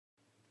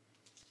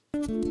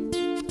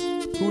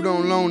Who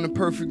don't loan the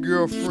perfect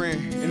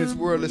girlfriend in this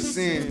world of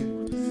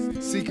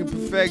sin? Seeking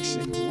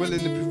perfection, willing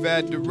to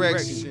provide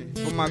direction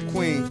for my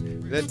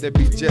queen, let there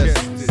be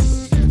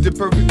justice. The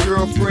perfect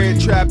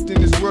girlfriend trapped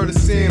in this world of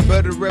sin,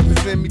 but it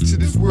represent me to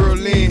this world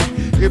end.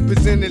 It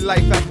presented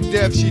life after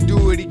death, she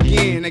do it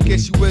again. I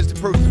guess she was the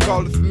perfect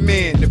caller for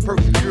men. The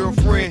perfect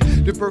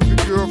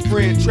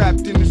girlfriend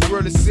trapped in this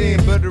world of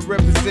sin, but it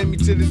represent me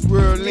to this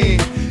world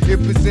end. It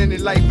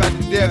presented life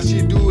after death,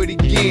 she do it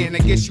again. I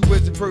guess she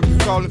was the perfect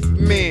caller for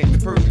men. The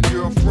perfect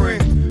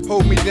girlfriend,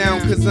 hold me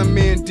down cause I'm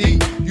in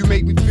deep. You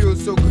make me feel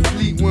so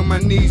complete when my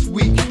knees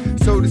weak,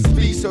 so to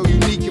speak, so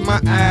unique in my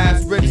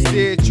eyes. Ready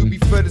said you be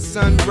for the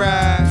sunrise.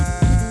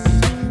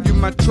 You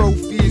my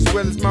trophy as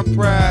well as my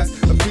prize,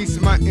 a piece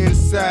of my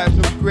inside.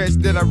 No regrets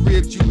that I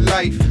ripped you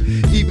life,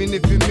 even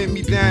if it meant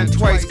me dying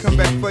twice. Come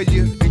back for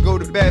you and go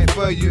to bat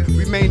for you.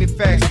 Remaining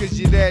facts cause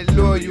you're that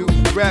loyal.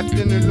 Wrapped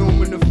in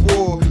aluminum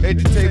foil at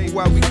the table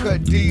while we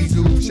cut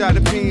diesel. Shot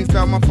opinions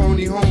about my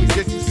phony homies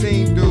that you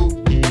seen do.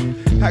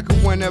 How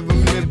could one ever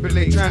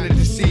manipulate, trying to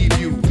deceive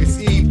you? It's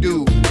Eve,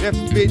 dude. That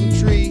forbidden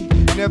tree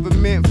never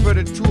meant for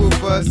the two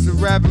of us.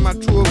 Arriving my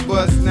tour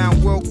bus, now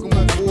welcome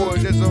aboard.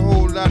 There's a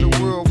whole lot of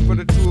world for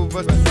the two of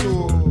us to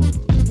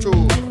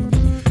tour.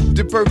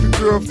 The perfect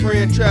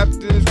girlfriend trapped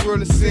in this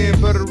world of sin,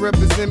 but it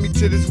represent me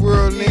to this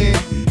world end.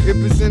 It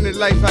presented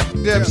life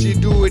after death, she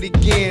do it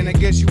again. I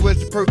guess she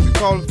was the perfect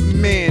caller for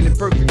men. The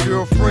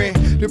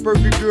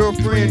perfect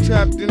girlfriend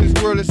trapped in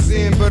this world of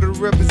sin, but it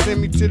represent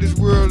me to this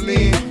world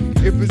end.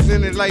 It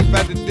presented life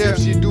after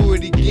death, she do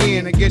it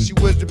again. I guess she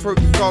was the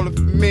perfect caller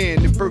for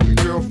men. The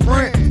perfect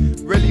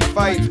girlfriend really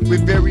fight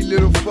with very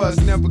little fuss,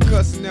 never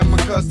cussing at my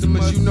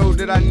customers. You know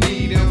that I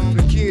need them.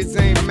 The kids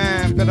ain't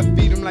mine, but I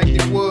feed them like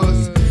they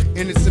was.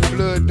 Innocent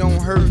blood don't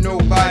hurt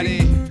nobody.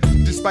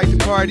 Despite the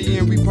party,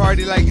 and we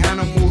party like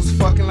animals,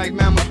 fucking like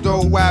mammals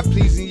though, while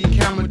pleasing your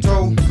camel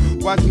toe.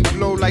 Watch me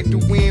blow like the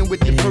wind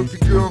with the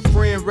perfect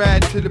girlfriend,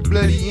 ride to the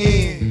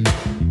bloody end.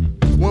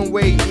 One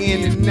way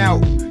in and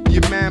out,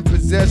 your mind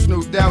possessed,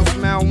 no doubt.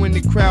 Smile when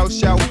the crowd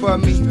shout for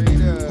me.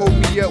 Hold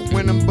me up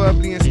when I'm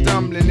bubbly and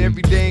stumbling.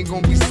 Every day ain't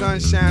gonna be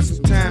sunshine,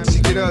 sometimes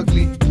she get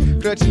ugly.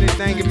 Clutching the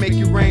thing and make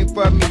it rain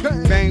for me,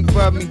 bang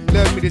for me.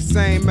 Love me the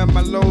same at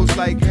my lows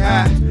like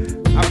high.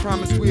 I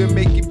promise we'll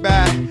make it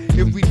by.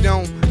 If we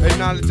don't,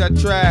 acknowledge I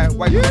tried.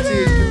 Wipe your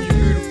tears from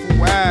your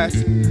beautiful eyes.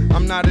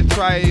 I'm not a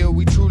trier,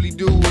 we truly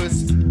do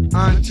us.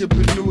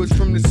 Entrepreneurs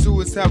from the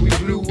sewers, how we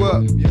blew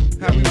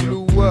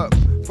up.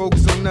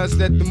 Focus on us,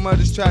 let the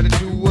mothers try to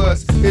do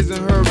us. His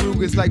and her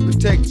rule is like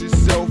protect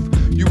yourself.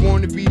 You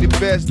want to be the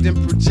best, then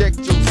project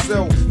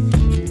yourself.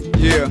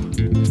 Yeah,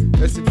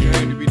 that's if you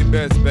aim to be the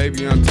best,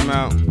 baby. I'm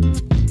out.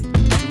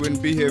 You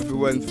wouldn't be here if it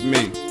wasn't for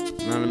me.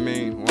 You know what I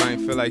mean? Well, I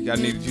ain't feel like I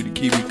needed you to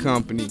keep me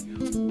company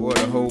or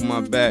to hold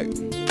my back,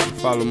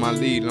 follow my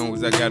lead, long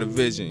as I got a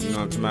vision. You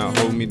know what I'm talking about?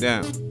 Hold me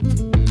down.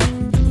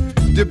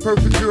 The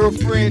perfect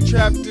girlfriend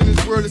trapped in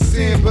this world of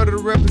sin, but it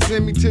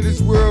represent me to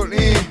this world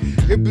end.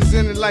 It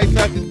presented life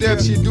after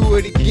death, she do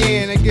it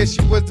again. I guess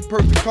she was the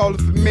perfect caller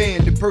for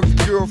men. The perfect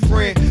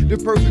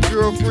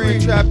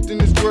girlfriend trapped in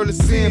this world of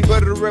sin,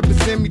 but it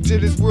represent me to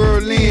this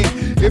world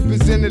end. It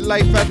presented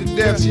life after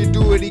death, she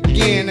do it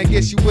again. I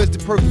guess she was the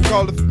perfect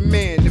caller for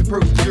men. The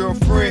perfect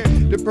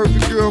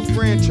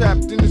girlfriend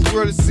trapped in this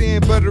world of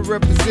sin, but it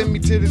represent me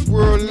to this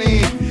world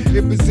end.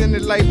 It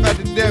presented life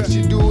after death,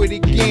 she do it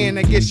again.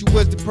 I guess she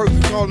was the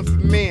perfect caller for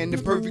men. The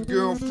perfect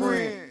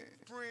girlfriend.